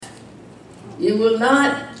You will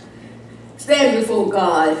not stand before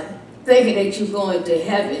God thinking that you're going to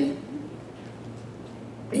heaven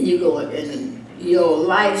and you go and your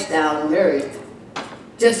lifestyle on earth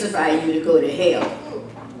justify you to go to hell.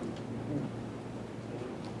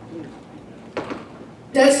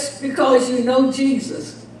 Just because you know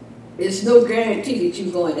Jesus, it's no guarantee that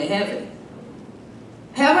you're going to heaven.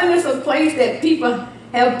 Heaven is a place that people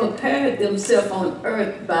have prepared themselves on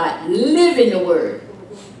earth by living the Word.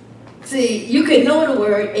 See, you can know the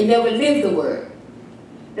Word and never live the Word.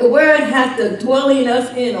 The Word has to dwell in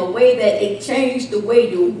us in a way that it changed the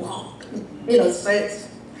way you walk, in a sense.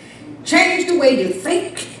 Change the way you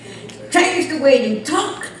think, change the way you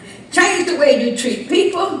talk, change the way you treat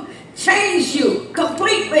people, change you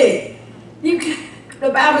completely. The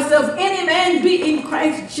Bible says, any man be in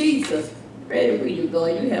Christ Jesus. Ready where you're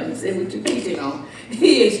going, you haven't said what you're teaching on.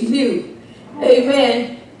 He is new.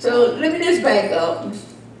 Amen. So let me just back up.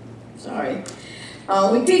 Sorry.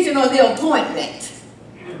 We're teaching on the appointment.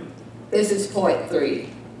 This is point 3.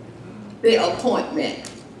 The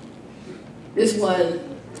appointment. This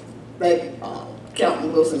one, like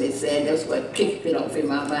Kelton Wilson had said, that's what kicked it off in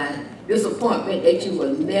my mind. This appointment that you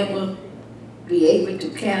will never be able to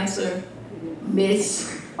cancel,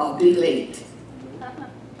 miss, or be late.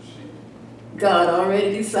 God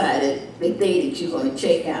already decided the day that you're going to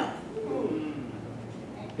check out.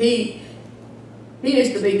 He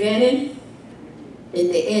is the beginning and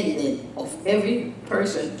the ending of every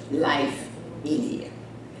person's life in here.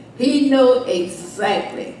 He knows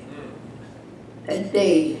exactly the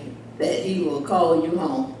day that he will call you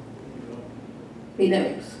home. He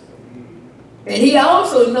knows. And he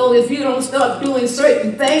also knows if you don't start doing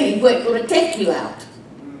certain things, what's going to take you out.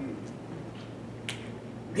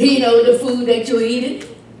 He knows the food that you're eating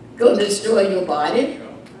going to destroy your body.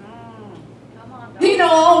 He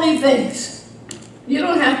knows all these things. You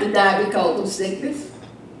don't have to die because of sickness.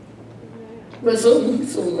 But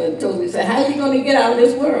someone told me, said, how are you going to get out of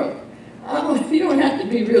this world? You don't have to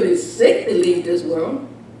be really sick to leave this world.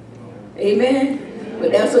 Amen?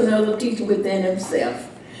 But that's another teaching within himself.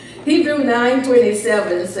 Hebrews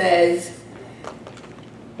 9:27 says,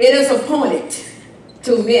 it is appointed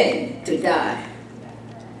to men to die.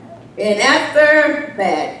 And after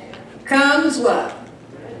that comes what?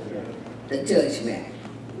 The judgment.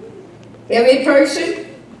 Every person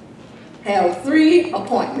have 3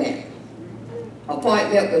 appointments.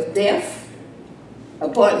 Appointment with death,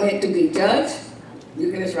 appointment to be judged.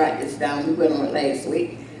 You can just write this down. We went on it last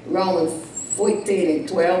week. Romans 14:12,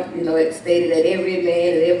 it stated that every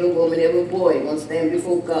man and every woman, every boy will stand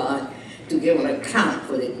before God to give an account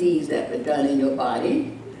for the deeds that were done in your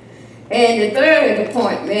body. And the third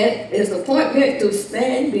appointment is the appointment to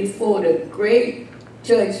stand before the great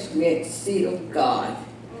judgment seat of God.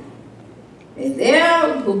 And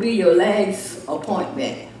there will be your last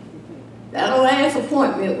appointment. That last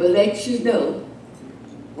appointment will let you know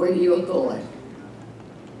where you're going.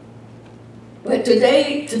 But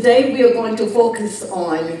today we are going to focus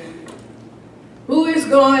on who is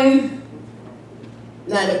going.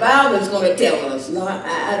 Now the Bible is going to tell us. No,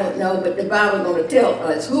 I don't know, but the Bible is going to tell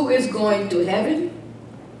us who is going to heaven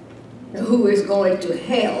and who is going to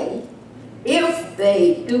hell if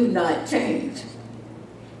they do not change.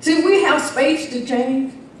 See, we have space to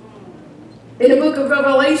change. In the book of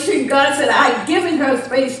Revelation, God said, I've given her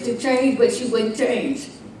space to change, but she wouldn't change.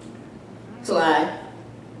 So I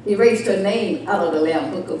erased her name out of the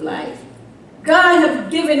Lamb Book of Life. God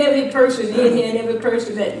has given every person in here and every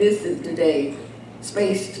person that listens today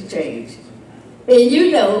space to change. And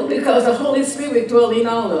you know, because the Holy Spirit dwells in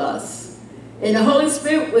all of us. And the Holy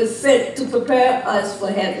Spirit was sent to prepare us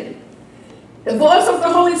for heaven. The voice of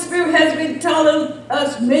the Holy Spirit has been telling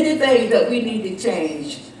us many things that we need to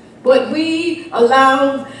change. But we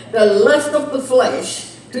allow the lust of the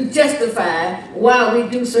flesh to justify why we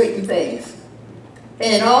do certain things.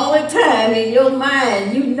 And all the time in your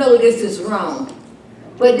mind, you know this is wrong.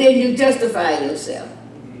 But then you justify yourself.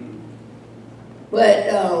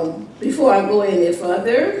 But before I go any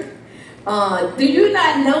further, do you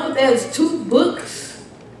not know there's 2 books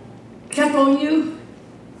kept on you?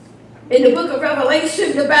 In the book of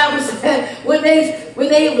Revelation, the Bible said when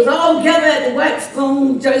they was all gathered at the white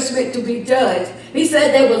throne judgment to be judged, he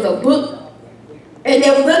said there was a book, and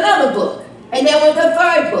there was another book, and there was a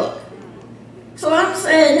 3rd book. So I'm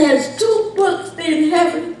saying there's 2 books in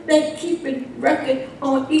heaven that keep a record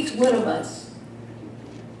on each one of us.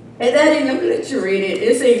 And that in the literature read it.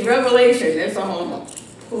 It's in Revelation. That's all I'm going to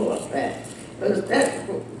pull up that.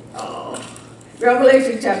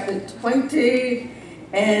 Revelation chapter 20.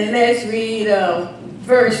 And let's read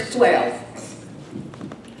verse 12.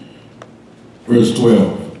 Verse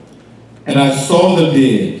 12. And I saw the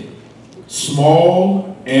dead,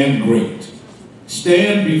 small and great,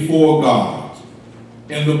 stand before God.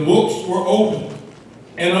 And the books were opened,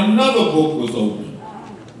 and another book was opened,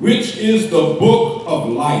 which is the book of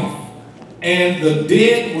life. And the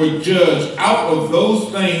dead were judged out of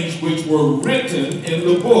those things which were written in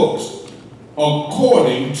the books,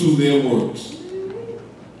 according to their works.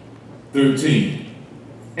 13.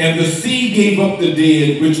 And the sea gave up the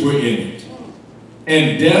dead which were in it,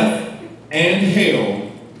 and death and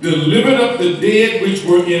hell delivered up the dead which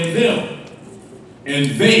were in them, and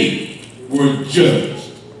they were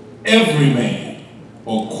judged, every man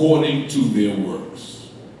according to their works.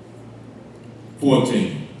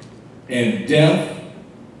 14. And death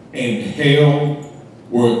and hell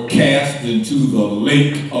were cast into the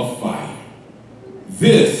lake of fire.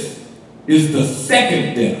 This is the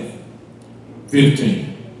second death. 15.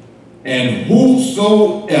 And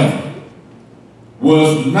whosoever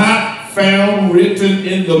was not found written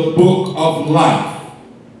in the book of life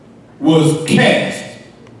was cast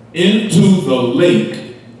into the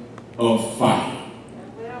lake of fire.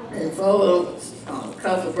 And for a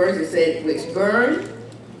couple of verses said, which burn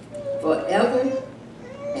forever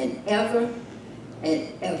and ever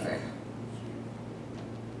and ever.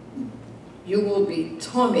 You will be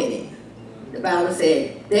tormented. The Bible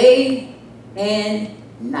said, day and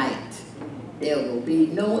night. There will be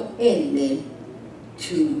no ending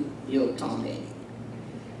to your torment.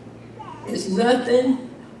 There's nothing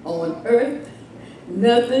on earth,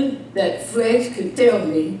 nothing that flesh could tell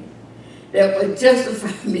me that would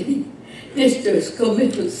justify me just to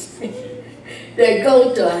commit to sin. That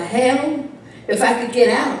go to hell if I could get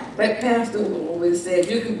out. Like Pastor always said,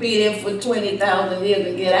 you could be there for 20,000 years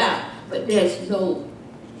and get out, but there's no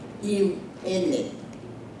you in it.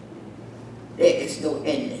 There is no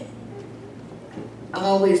ending. I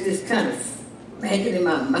always just kind of imagine in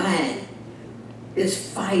my mind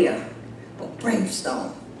this fire of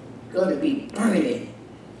brimstone going to be burning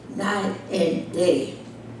night and day.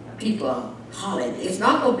 People are hollering. It's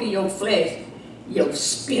not going to be your flesh, your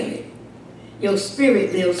spirit. Your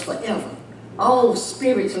spirit lives forever. All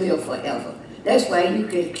spirits live forever. That's why you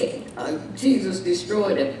can, Jesus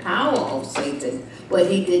destroyed the power of Satan, but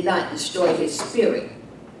he did not destroy his spirit.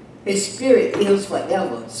 His spirit lives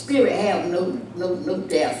forever. Spirit have no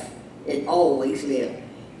death. It always lives.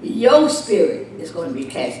 Your spirit is going to be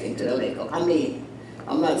cast into the lake of,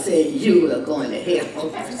 I'm not saying you are going to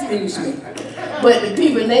hell, excuse me. But the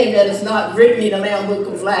people name that is not written in the Lamb Book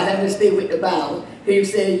of Life, having to stay with the Bible, he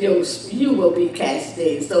said, you will be cast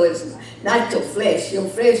in. So it's not your flesh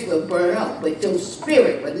will burn up, but your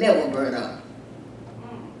spirit will never burn up.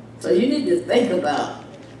 So you need to think about,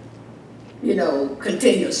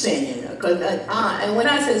 continue sinning. And when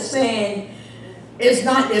I say sin, it's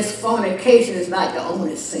not this fornication, is not the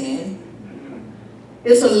only sin.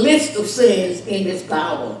 It's a list of sins in this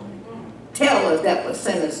Bible. Tell us that will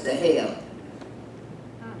send us to hell.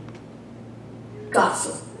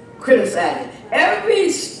 Gossip, criticizing. Every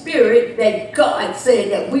spirit that God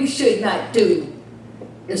said that we should not do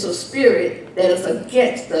is a spirit that is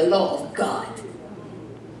against the law of God.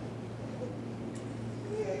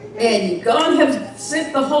 And God has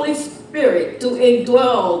sent the Holy Spirit to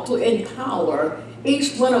indwell, to empower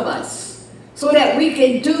each one of us, so that we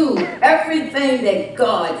can do everything that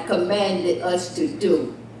God commanded us to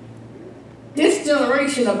do. This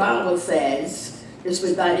generation, the Bible says, is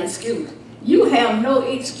without excuse. You have no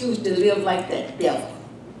excuse to live like that devil.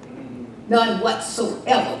 None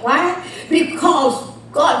whatsoever. Why? Because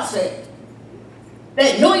God said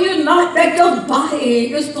that no, you're not, that your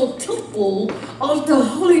body is the temple of the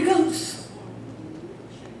Holy Ghost.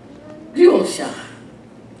 Yosha.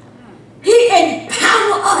 He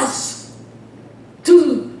empowered us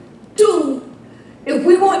to do, if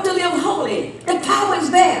we want to live holy, the power is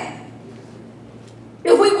there.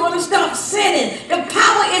 If we want to stop sinning, the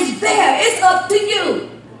power is there. It's up to you.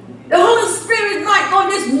 The Holy Spirit is not going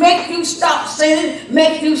to just make you stop sinning,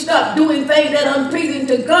 make you stop doing things that are unpleasing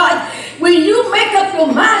to God. When you make up your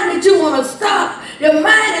mind that you want to stop, your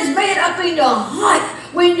mind is made up in your heart.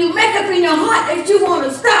 When you make up in your heart that you want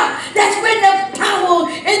to stop, that's when the power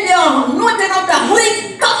and the anointing of the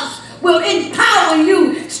Holy Ghost will empower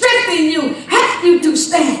you, strengthen you, help you to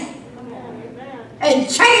stand, and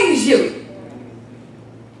change you.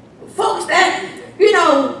 Folks that,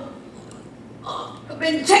 have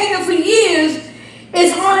been changing for years,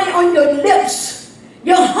 is only on your lips.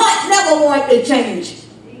 Your heart never wanted to change.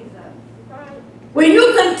 When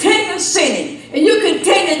you continue sinning and you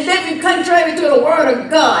continue living contrary to the word of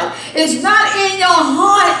God, it's not in your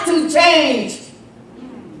heart to change.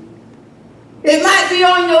 It might be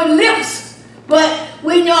on your lips, but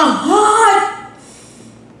when your heart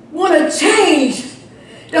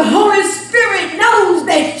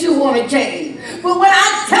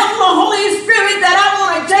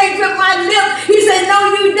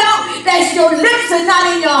is not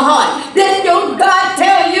in your heart. Then your God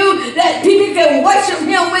tell you that people can worship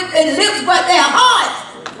him with their lips, but their heart,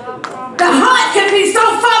 the heart can be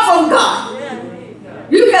so far from God.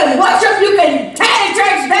 You can worship, you can tear the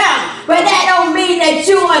church down, but that don't mean that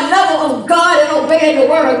you are a lover of God and obeying the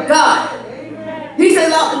word of God. He said,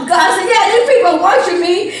 God said, yeah, these people worship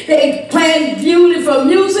me. They playing beautiful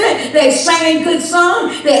music. They singing good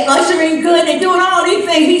songs. They ushering good. They doing all these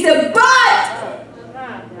things. He said, but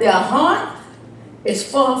their heart is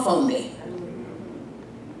far from me.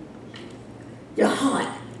 Your heart.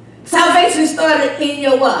 Salvation started in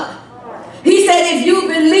your what? He said, if you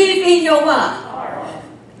believe in your what?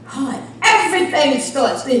 Heart. Everything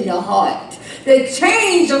starts in your heart. The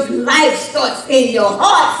change of life starts in your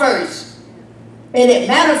heart first. And it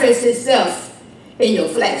manifests itself in your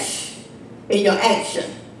flesh, in your action,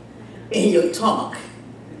 in your talk,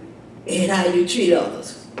 in how you treat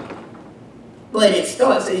others. But it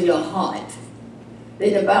starts in your heart.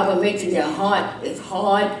 Then the Bible mentions your heart is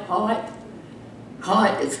hard, heart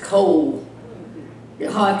is cold.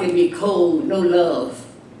 Your heart can be cold, no love,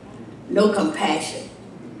 no compassion,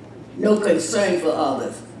 no concern for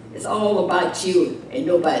others. It's all about you and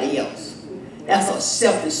nobody else. That's a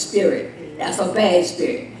selfish spirit. That's a bad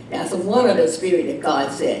spirit. That's one of the spirit that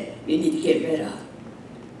God said you need to get rid of.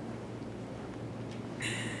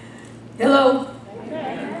 Hello?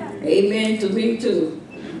 Amen, amen to me too.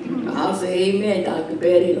 I'll say amen, Dr.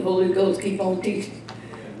 Betty. The Holy Ghost keep on teaching.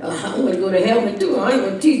 I'm going to go to heaven too. I ain't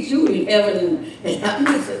going to teach you in heaven. And I'm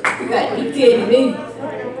just, you got to be kidding me.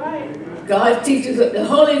 God teaches us, the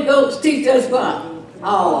Holy Ghost teaches us what?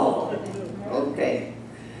 Oh, okay.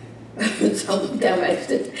 Sometimes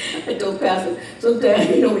I told Pastor, sometimes,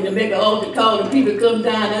 when you make an altar call and people come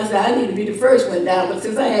down, I said, I need to be the first one down. But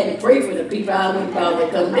since I had to pray for the people, I wouldn't bother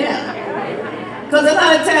to come down. Because a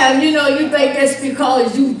lot of times, you think just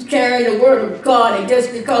because you carry the word of God and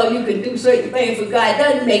just because you can do certain things for God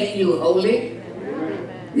doesn't make you holy.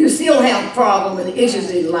 You still have problems and issues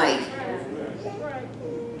in life.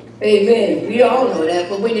 Amen. We all know that.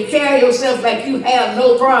 But when you carry yourself like you have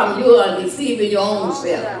no problem, you are deceiving your own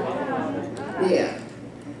self. Yeah.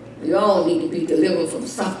 You all need to be delivered from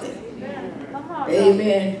something.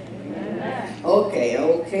 Amen.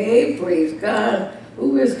 Okay. Praise God.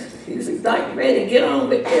 Who is, he said, Dr. Ready, get on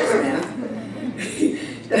with this now.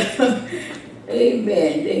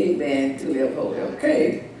 Amen. To live holy.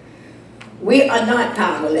 Okay. We are not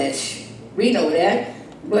powerless. We know that.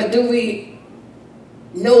 But do we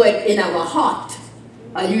know it in our heart?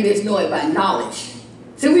 Or you just know it by knowledge?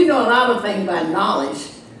 See, we know a lot of things by knowledge,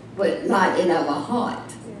 but not in our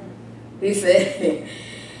heart. He said,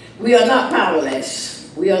 we are not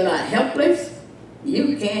powerless. We are not helpless.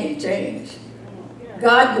 You can change.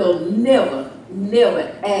 God will never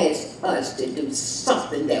ask us to do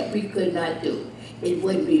something that we could not do. It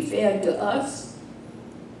wouldn't be fair to us.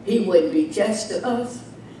 He wouldn't be just to us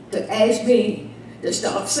to ask me to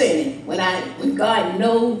stop sinning when God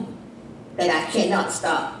knows that I cannot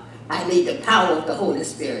stop. I need the power of the Holy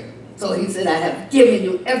Spirit. So he said, I have given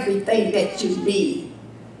you everything that you need.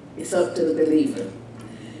 It's up to the believer.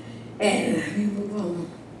 And let me move on.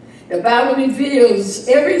 The Bible reveals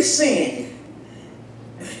every sin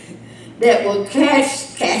that will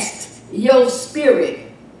cast your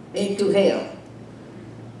spirit into hell.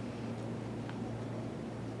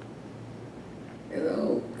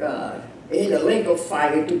 Oh God. In a lake of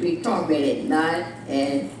fire to be tormented night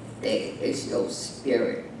and day. It's your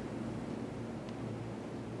spirit.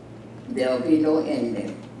 There'll be no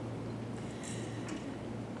ending.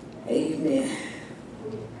 Amen.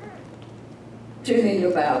 Turn in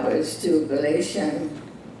your Bibles to Galatians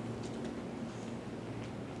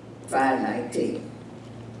 5:19.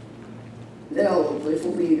 No,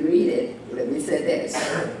 before we read it, let me say this.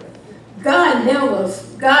 God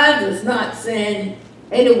does not send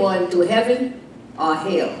anyone to heaven or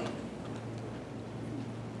hell.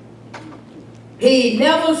 He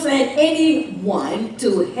never sent anyone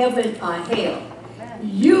to heaven or hell.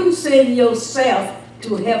 You send yourself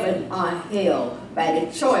to heaven or hell by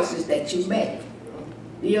the choices that you make.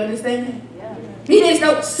 Do you understand that? Yeah. He just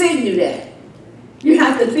don't send you there. You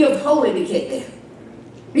have to live holy to get there.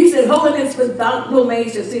 He said, holiness without no man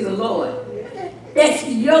shall see the Lord. That's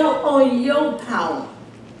on your power.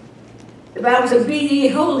 The Bible says, be ye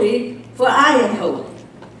holy, for I am holy.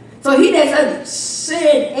 So he doesn't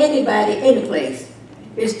send anybody any place.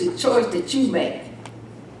 It's the choice that you make.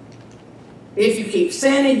 If you keep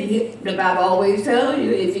sinning, the Bible always tells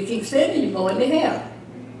you, if you keep sinning, you're going to hell.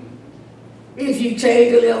 If you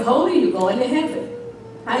change to live holy, you're going to heaven.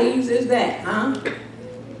 How easy is that, huh?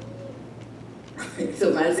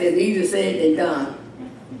 Somebody said, easier said than done.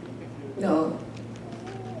 No,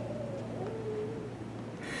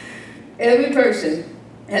 Every person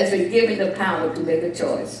has been given the power to make a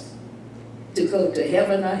choice to go to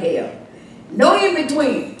heaven or hell. No in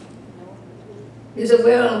between. You said,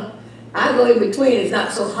 well, I go in between, it's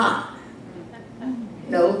not so hot.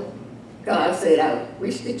 No, God said, I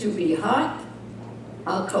wish that you be hot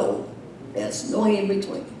or cold. There's no in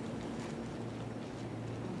between.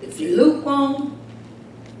 If you're lukewarm,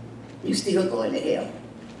 you still going to hell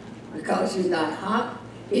because you're not hot.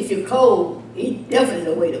 If you're cold, it's definitely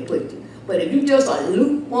no way to put you. But if you're just a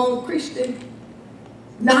lukewarm Christian,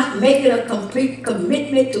 not making a complete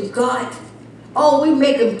commitment to God, oh, we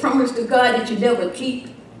making promise to God that you never keep,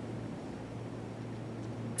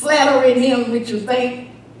 flattering him with you think,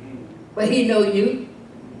 but he know you.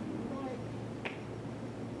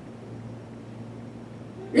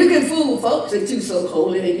 You can fool folks that you so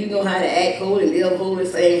holy and you know how to act holy, live holy,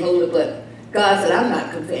 sing holy, but God said, I'm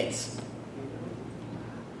not convinced.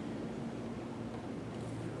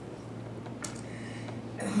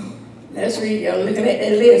 Let's read, you're looking at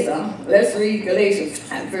that list, huh? Let's read Galatians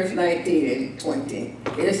 5, verse 19 and 20.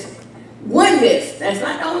 It's one list. That's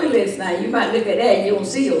not the only list now. You might look at that and you don't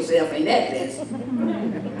see yourself in that list.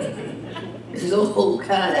 Oh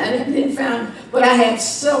God, I didn't find, but I have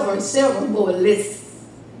several more lists.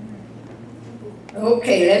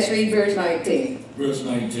 Okay, let's read verse 19. Verse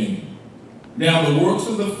 19. Now the works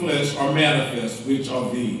of the flesh are manifest, which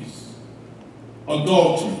are these: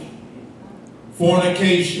 adultery,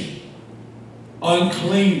 fornication,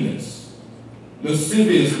 uncleanness,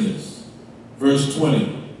 lasciviousness, verse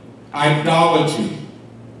 20, idolatry,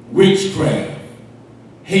 witchcraft,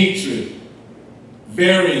 hatred,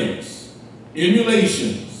 variance,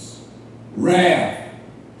 emulations, wrath,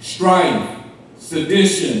 strife,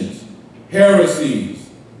 seditions, heresies,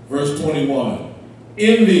 verse 21,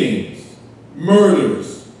 envyings,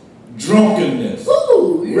 murders, drunkenness,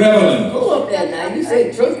 revelings. Go up there now. You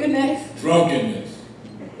say drunkenness? Drunkenness.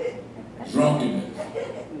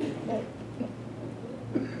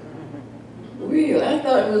 Real, I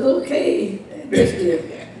thought it was okay just to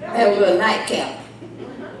have a little nightcap,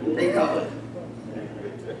 they call it.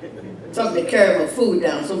 Something to carry my food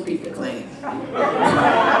down, some people claim.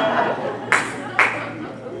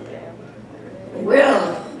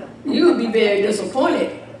 Well, you would be very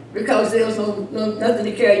disappointed because there was nothing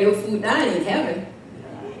to carry your food down in heaven.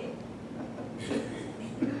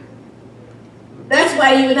 That's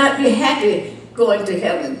why you would not be happy going to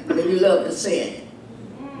heaven when you love to sin.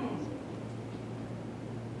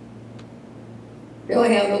 You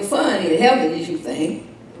don't have no fun in heaven, as you think.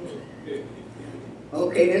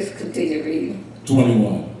 Okay, let's continue reading.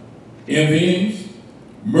 21. Envyings,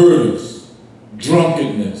 murders,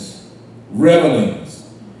 drunkenness, revelings,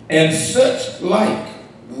 and such like,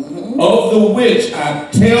 of the which I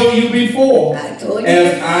tell you before,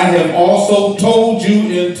 as I have also told you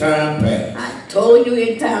in time past. I told you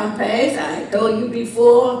in time past, I told you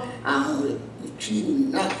before,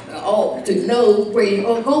 to know where you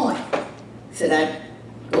are going. Said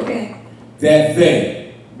I, okay. That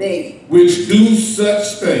they which do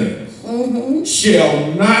such things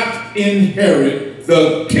shall not inherit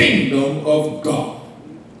the kingdom of God.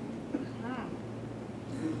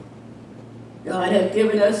 God has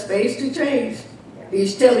given us space to change.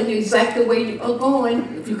 He's telling you exactly where you are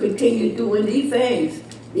going. If you continue doing these things,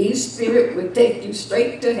 these spirit will take you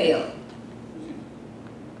straight to hell.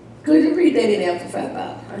 Could you read that in Amplified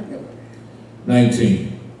Bible?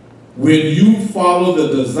 19. When you follow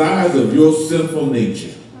the desires of your sinful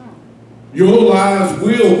nature, your lives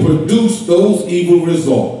will produce those evil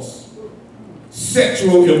results: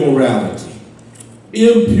 sexual immorality,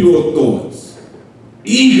 impure thoughts,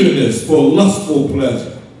 eagerness for lustful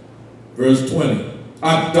pleasure. Verse 20,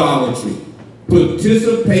 idolatry,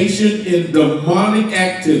 participation in demonic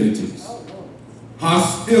activities,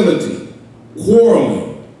 hostility,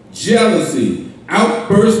 quarreling, jealousy,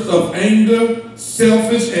 outbursts of anger,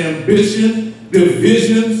 selfish ambition,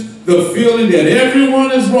 divisions, the feeling that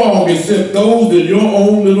everyone is wrong except those in your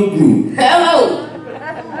own little group. Hello.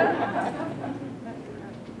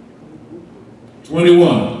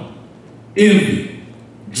 21, envy,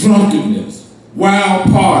 drunkenness,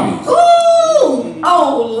 wild parties. Ooh!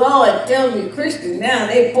 Oh, Lord, tell me, Christians now,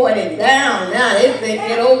 they party down. Now they think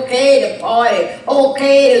it's okay to party,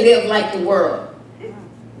 okay to live like the world.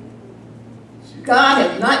 God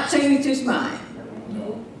has not changed his mind.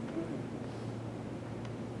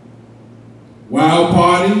 Wild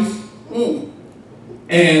parties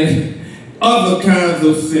and other kinds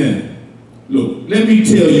of sin. Look, let me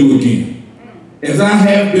tell you again, as I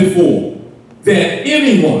have before, that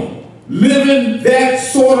anyone living that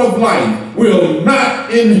sort of life will not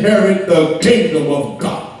inherit the kingdom of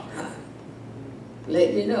God.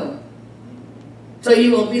 Let you know. So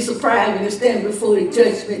you won't be surprised when you stand before the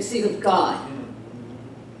judgment seat of God.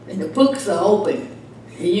 And the books are open.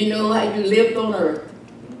 And you know how you lived on earth.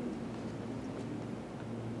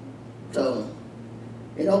 So,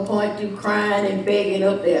 there's no point you crying and begging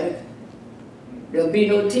up there. There'll be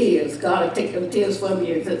no tears. God will take them tears from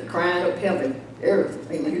you and just crying up heaven, earth.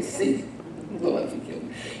 Let me see. Lord, forgive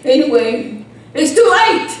me. Anyway, it's too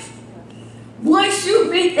late. Once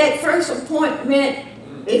you meet that first appointment,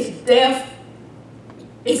 it's death.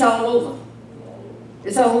 It's all over.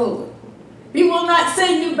 It's all over. He will not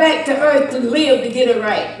send you back to earth to live to get it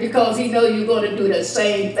right, because he knows you're going to do the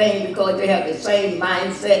same thing, because they have the same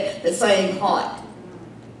mindset, the same heart.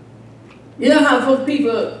 You know how some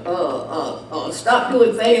people stop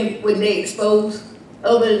doing things when they expose?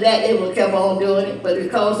 Other than that, they will keep on doing it. But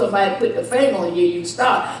because somebody put the finger on you, you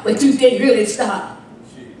stop. But you didn't really stop.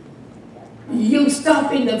 You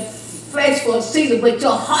stop in the flesh for a season, but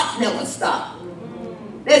your heart never stopped.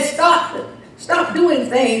 Let's stop doing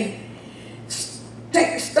things.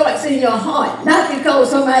 Starts in your heart. Not because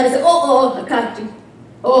somebody said, oh, I got you.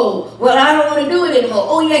 Oh, well, I don't want to do it anymore.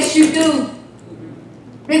 Oh, yes, you do.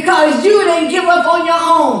 Because you didn't give up on your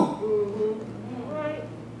own.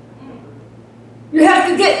 You have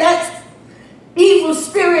to get that evil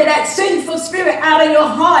spirit, that sinful spirit out of your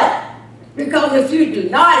heart. Because if you do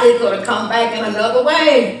not, it's going to come back in another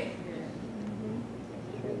way.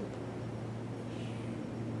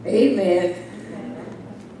 Amen.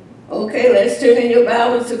 Okay, let's turn in your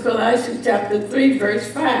Bible to Colossians chapter 3, verse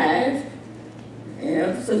 5. And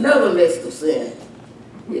it's another list of sin.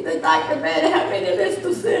 You think Dr. Betty, how many lists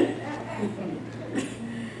of sin?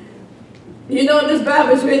 You know, this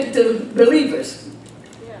Bible is written to believers.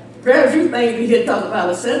 Very few things we hear talk about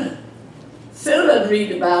a sinner. Sinner doesn't read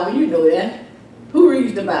the Bible, you know that. Who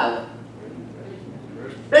reads the Bible?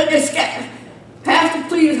 They get scared. Pastor,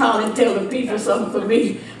 please holler and tell the people something for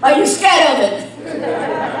me. Are you scared of it?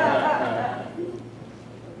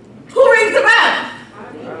 Who reads the Bible?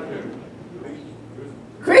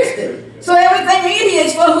 Christian. So everything in here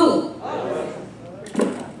is for who?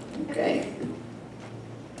 Okay.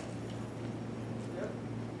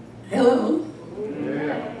 Hello?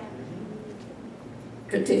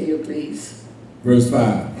 Continue, please. Verse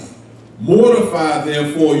 5. Mortify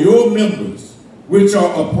therefore your members which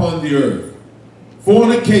are upon the earth: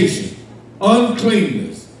 fornication,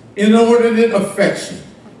 uncleanness, inordinate affection,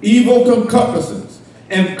 evil concupiscence,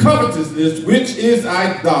 and covetousness, which is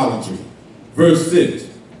idolatry. Verse 6.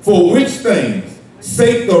 For which things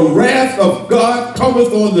sake the wrath of God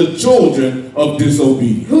cometh on the children of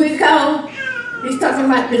disobedience. Who he called? He's talking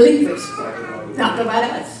about believers. Talking about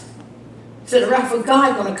us. So the wrath of God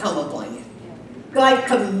is going to come upon you. God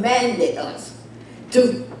commanded us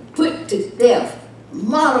to put to death,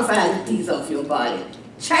 modify the deeds of your body.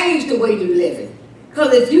 Change the way you're living.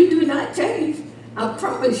 Because if you do not change, I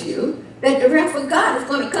promise you that the wrath of God is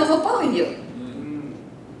going to come upon you.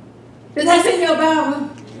 Is that in your Bible?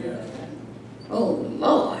 Yeah. Oh,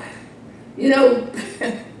 Lord. You know,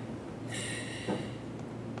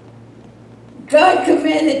 God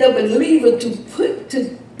commanded the believer to put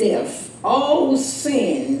to death all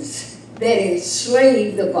sins that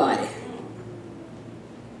enslave the body.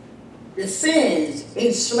 The sins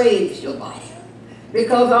enslaves your body,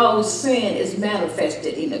 because all sin is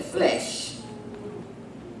manifested in the flesh.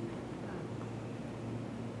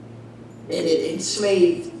 And it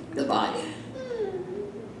enslaves the body.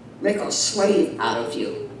 Make a slave out of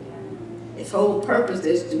you. Its whole purpose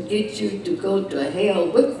is to get you to go to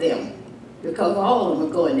hell with them, because all of them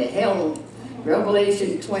are going to hell.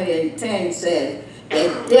 Revelation 20:10 says,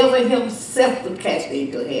 the devil himself will cast me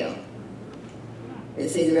into hell. It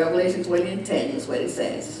says in Revelation 20:10, that's what it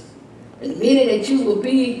says. And meaning that you will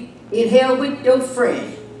be in hell with your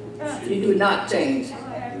friend if you do not change.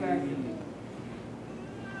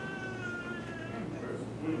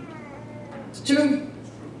 It's true.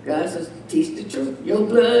 God says, teach the truth. Your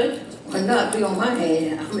blood will not be on my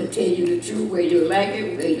hand. I'm going to tell you the truth, where you like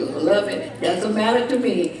it, where you love it. Doesn't matter to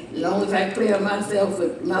me, as long as I clear myself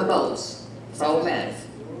with my boss. That's all that matters.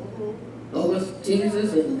 As long as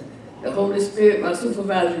Jesus and the Holy Spirit, my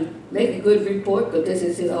supervisor, make a good report, because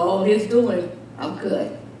this is all his doing, I'm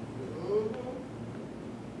good.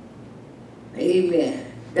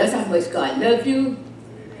 Amen. That's how much God loves you,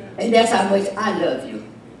 and that's how much I love you.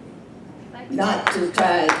 Not to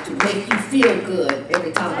try to make you feel good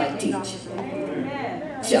every time I teach.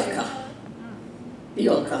 Shaka.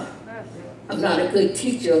 Yoka. I'm not a good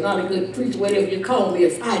teacher, I'm not a good preacher, whatever you call me,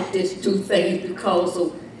 if I just do things because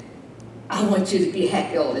of I want you to be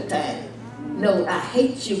happy all the time. No, I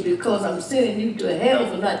hate you because I'm sending you to hell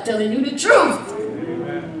for not telling you the truth.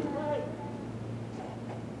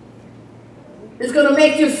 It's going to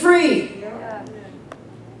make you free.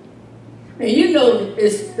 And you know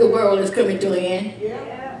the world is coming to an end.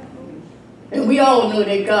 And we all know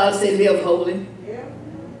that God said live holy.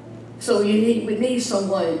 So we need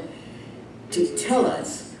someone to tell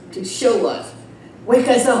us, to show us, wake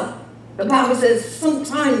us up. The Bible says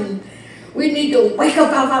sometimes we need to wake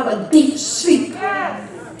up out of a deep sleep.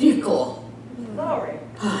 Glory.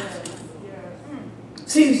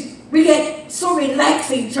 See, we get so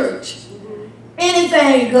relaxing church.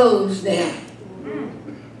 Anything goes there.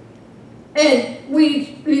 And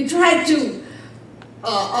we try to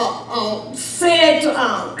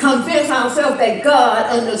convince ourselves that God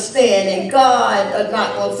understands and God is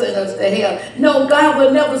not going to send us to hell. No, God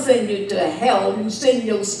will never send you to hell. You send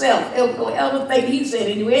yourself. Everything He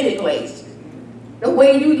sent you any place. The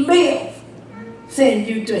way you live send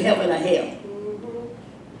you to heaven or hell.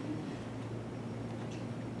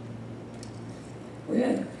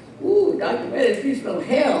 Well, ooh, Dr. Reddy's preaching on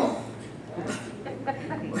hell.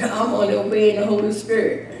 Well, I'm only obeying the Holy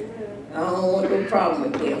Spirit. I don't want no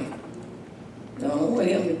problem with Him. I don't want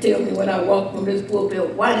Him to tell me when I walk from this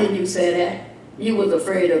pulpit, why didn't you say that? You was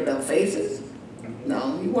afraid of their faces?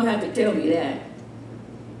 No, you won't have to tell me that.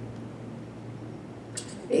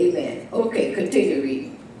 Amen. Okay, continue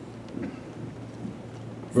reading.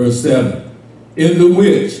 Verse 7. In the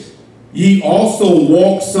which ye also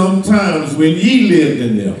walked sometimes when ye lived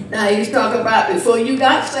in them. Now he's talking about before you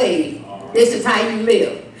got saved, this is how you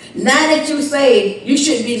live. Now that you're saved, you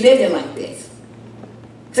shouldn't be living like this.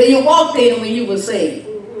 So you walked in when you were saved.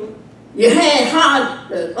 You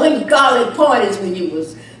had ungodly parties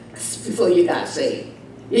before you got saved.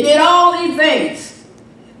 You did all these things.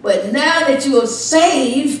 But now that you are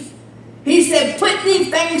saved, He said, put these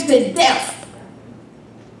things to death.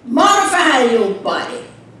 Modify your body.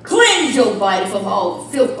 Cleanse your body from all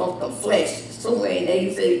filth of the flesh. Somewhere in there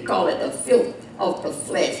He said He called it the filth of the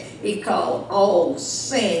flesh. He called all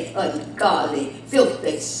sin ungodly,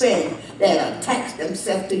 filthy sin that attach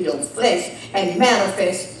themselves to your flesh and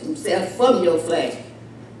manifest themselves from your flesh.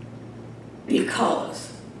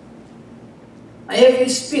 Because every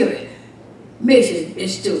spirit mission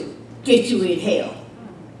is to get you in hell.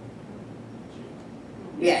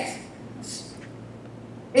 Yes.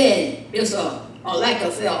 And it's like I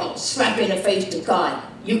said, a slap in the face to God.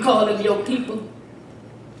 You call them your people.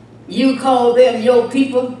 You call them your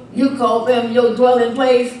people. You call them your dwelling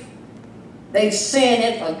place. They sin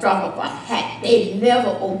at a drop of a hat. They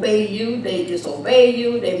never obey you. They disobey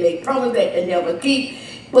you. They make promises that they never keep.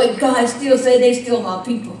 But God still said they still my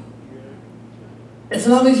people. As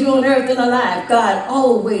long as you're on earth and alive, God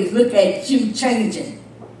always look at you changing.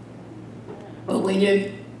 But when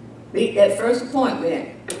you meet that first appointment,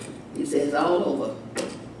 He says all over.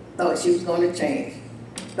 Thought she was going to change.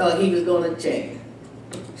 Thought he was going to change.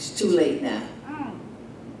 It's too late now.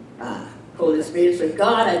 Holy Spirit said,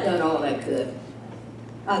 God, I done all I could.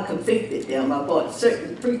 I convicted them. I brought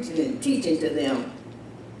certain preaching and teaching to them.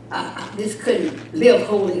 I just couldn't live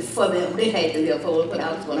holy for them. They had to live holy, but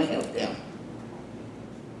I was going to help them.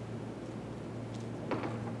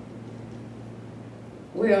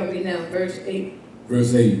 Where are we now? Verse 8.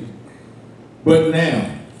 Verse 8. But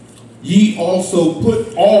now, ye also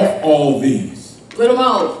put off all these. Put them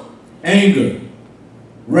off. Anger,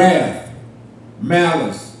 wrath,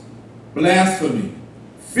 malice, blasphemy,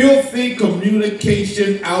 filthy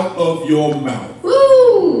communication out of your mouth.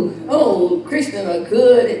 Woo! Oh, Christians are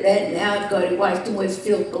good at that now because they watch too much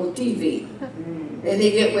filth on TV. And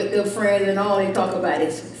they get with their friends and all they talk about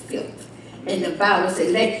is filth. And the Bible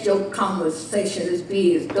says, let your conversations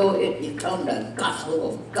be as though it become the gospel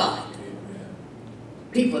of God.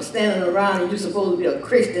 People standing around and you're supposed to be a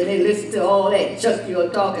Christian, they listen to all that junk you're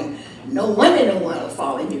talking. No wonder they want to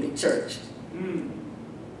follow you to church.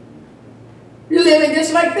 You're living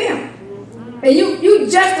just like them. And you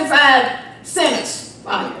justified sinners.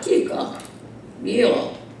 Keep up.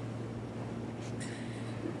 Yeah.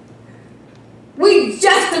 We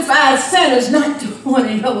justify sinners not to want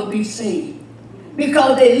to ever be saved.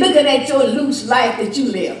 Because they're looking at your loose life that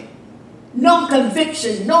you live. No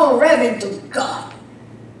conviction, no reverence to God.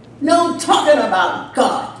 No talking about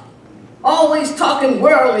God. Always talking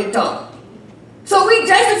worldly talk. So we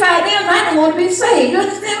justify them not to want to be saved. You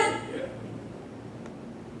understand?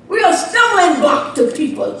 We are a stumbling block to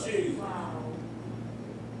people.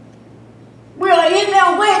 We are in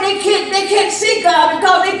their way. They can't see God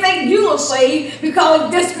because they think you are saved.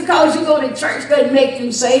 Just because you go to church doesn't make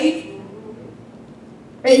you saved.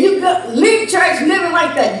 And you leave church living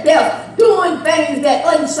like the devil, doing things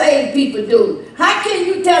that unsaved people do. How can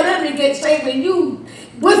you tell them to get saved when you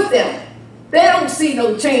with them? They don't see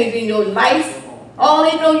no change in your life. All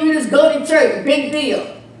they know you just go to church, big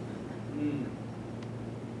deal.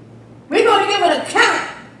 We're going to give an account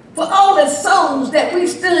for all the souls that we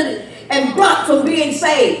stood and blocked from being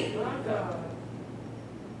saved.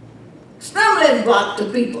 Stumbling block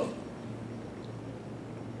to people.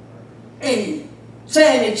 And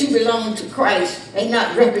saying that you belong to Christ and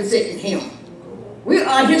not representing Him. We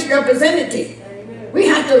are His representative. We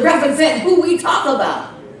have to represent who we talk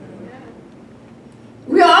about.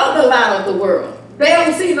 We are the light of the world. They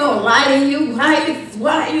don't see no light in you. Why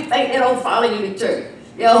do you think they don't follow you to church?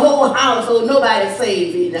 Your whole household, nobody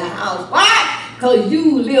saved in the house. Why? Because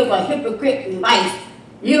you live a hypocrite life.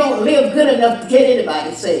 You don't live good enough to get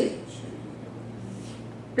anybody saved.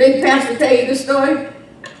 Did Pastor tell you the story?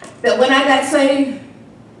 That when I got saved,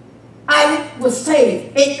 I was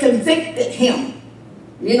saved. It convicted him.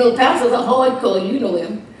 You know, Pastor's a hardcore, you know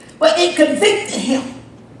him. But it convicted him.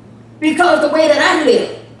 Because the way that I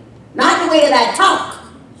live, not the way that I talk,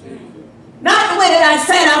 not the way that I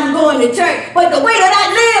said I'm going to church, but the way that I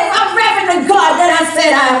live, I'm reverent to God that I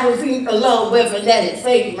said I was in love with and that it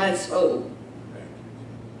saved my soul.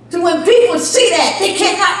 So when people see that, they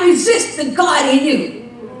cannot resist the God in you.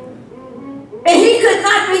 And he could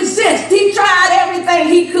not resist. He tried everything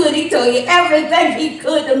he could. He told you everything he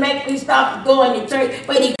could to make me stop going to church,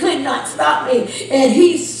 but he could not stop me. And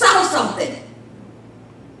he saw something.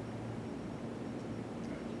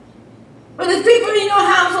 But there's people in your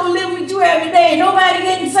household live with you every day. Nobody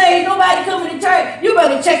getting saved. Nobody coming to church. You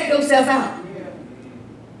better check yourself out.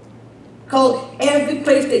 Because every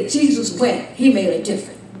place that Jesus went, he made a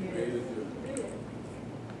difference.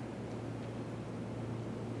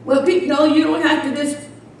 Well, people know you don't have to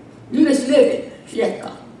you just live it.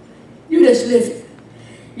 Yeah, you just live it.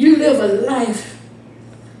 You live a life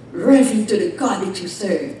reverent to the God that you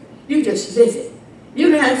serve. You just live it.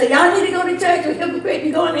 You don't have to say, y'all need to go to church or hypocrite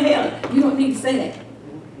and going to hell. You don't need to say that.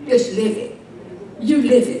 Just live it. You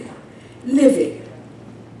live it. Live it.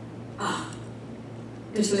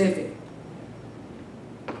 Just live it.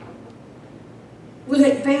 We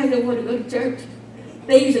let family want to go to church.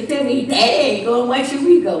 They used to tell me, Daddy ain't going, why should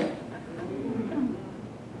we go?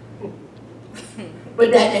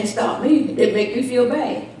 But that didn't stop me. It didn't make me feel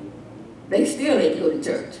bad. They still didn't go to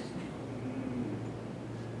church.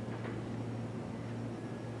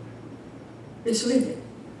 Just live it.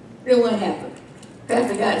 Then what happened?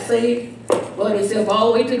 Pastor got saved, brought himself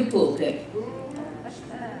all the way to the pulpit.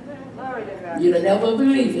 You'd have never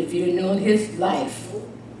believed it if you'd known his life.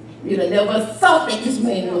 You'd have never thought that this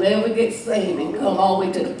man will ever get saved and come all the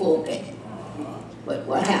way to the pulpit. But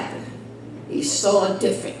what happened? He saw it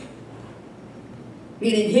different.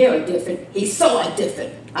 He didn't hear it different. He saw it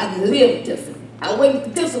different. I lived different. I wouldn't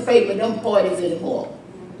participate with them parties anymore.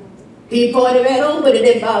 He partied at home, but it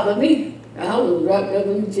didn't bother me. I was wrapped up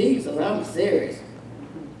in Jesus. I'm serious.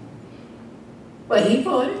 But he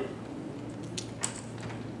partied.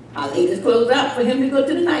 I laid his clothes out for him to go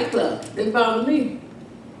to the nightclub. Didn't bother me.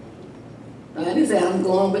 I didn't say I'm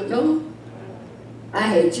going, but no. I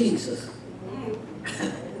hate Jesus.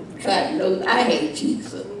 God knows I hate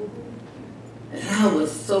Jesus. And I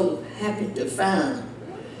was so happy to find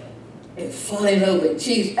and fall in love with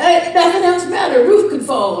Jesus. Nothing else mattered. The roof could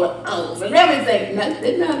fall off and everything. That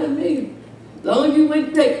didn't matter to me. As long as you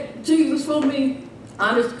wouldn't take Jesus from me,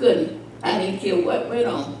 honest goodness, I didn't care what went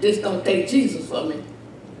on. Just don't take Jesus from me.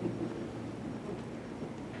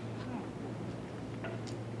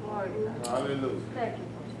 Hallelujah.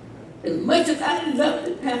 As much as I loved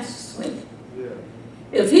the Pastor Swing,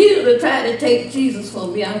 if he would have tried to take Jesus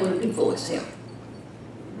from me, I would have divorced him.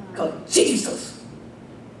 Because Jesus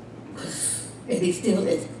was, and he still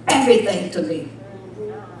is, everything to me.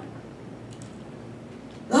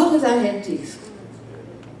 As long as I had Jesus,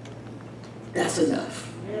 that's enough.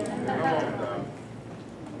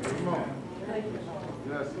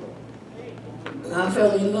 When I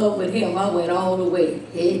fell in love with him, I went all the way,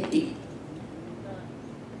 head deep.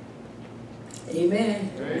 Amen.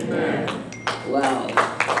 Amen. Wow.